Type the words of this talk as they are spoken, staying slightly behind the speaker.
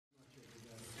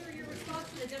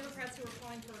Democrats who are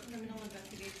calling for a criminal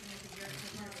investigation into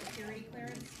your security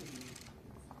clearance?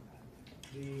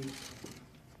 The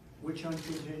witch hunt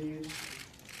continues.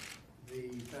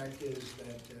 The fact is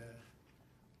that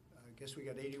I guess we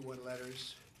got 81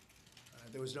 letters.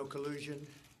 There was no collusion.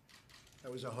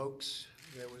 There was a hoax.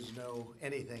 There was no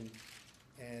anything.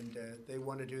 And they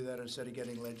want to do that instead of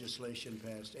getting legislation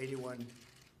passed. 81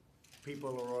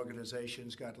 people or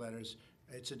organizations got letters.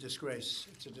 It's a disgrace.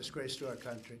 It's a disgrace to our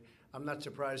country. I'm not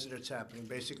surprised that it's happening.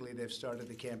 Basically, they've started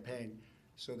the campaign.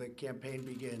 So the campaign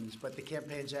begins. But the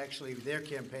campaign's actually, their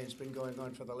campaign's been going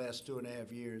on for the last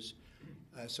 2.5 years.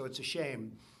 So it's a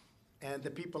shame. And the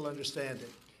people understand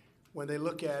it. When they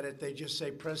look at it, they just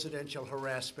say presidential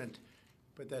harassment.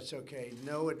 But that's okay.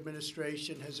 No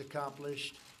administration has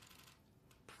accomplished,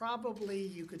 probably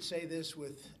you could say this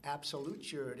with absolute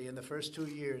surety, in the first 2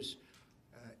 years,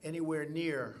 anywhere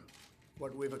near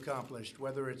what we've accomplished,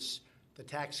 whether it's the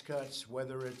tax cuts,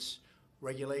 whether it's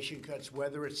regulation cuts,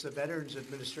 whether it's the Veterans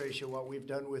Administration, what we've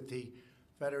done with the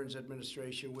Veterans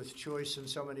Administration, with choice and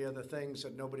so many other things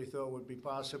that nobody thought would be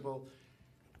possible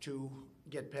to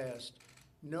get passed.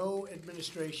 No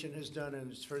administration has done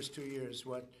in its first 2 years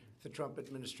what the Trump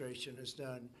administration has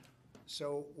done.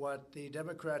 So what the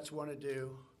Democrats want to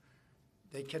do,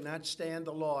 they cannot stand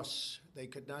the loss. They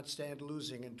could not stand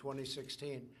losing in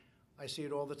 2016. I see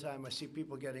it all the time. I see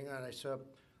people getting on. I saw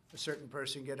a certain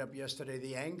person get up yesterday,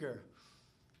 the anger,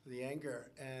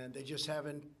 and they just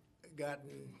haven't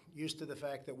gotten used to the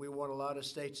fact that we won a lot of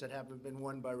states that haven't been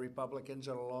won by Republicans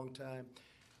in a long time.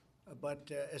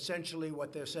 But essentially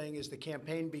what they're saying is the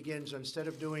campaign begins, instead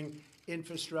of doing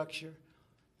infrastructure,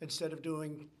 instead of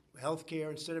doing health care,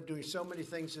 instead of doing so many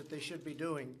things that they should be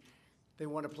doing, they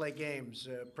want to play games.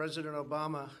 President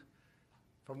Obama,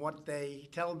 from what they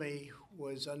tell me,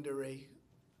 was under a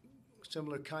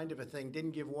similar kind of a thing,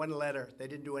 didn't give one letter. They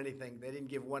didn't do anything. They didn't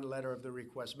give one letter of the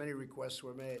request. Many requests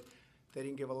were made. They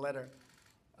didn't give a letter.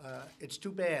 It's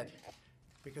too bad,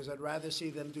 because I'd rather see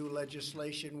them do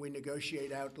legislation. We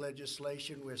negotiate out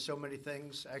legislation where so many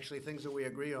things, actually things that we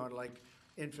agree on, like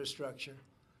infrastructure,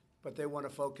 but they want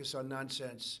to focus on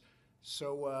nonsense.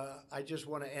 So I just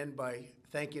want to end by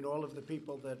thanking all of the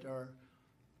people that are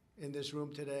in this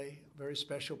room today, very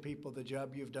special people. The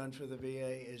job you've done for the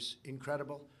VA is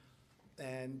incredible.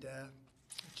 And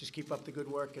just keep up the good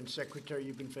work. And Secretary,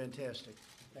 you've been fantastic.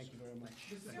 Thank you very much.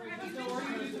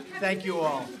 Thank you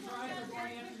all.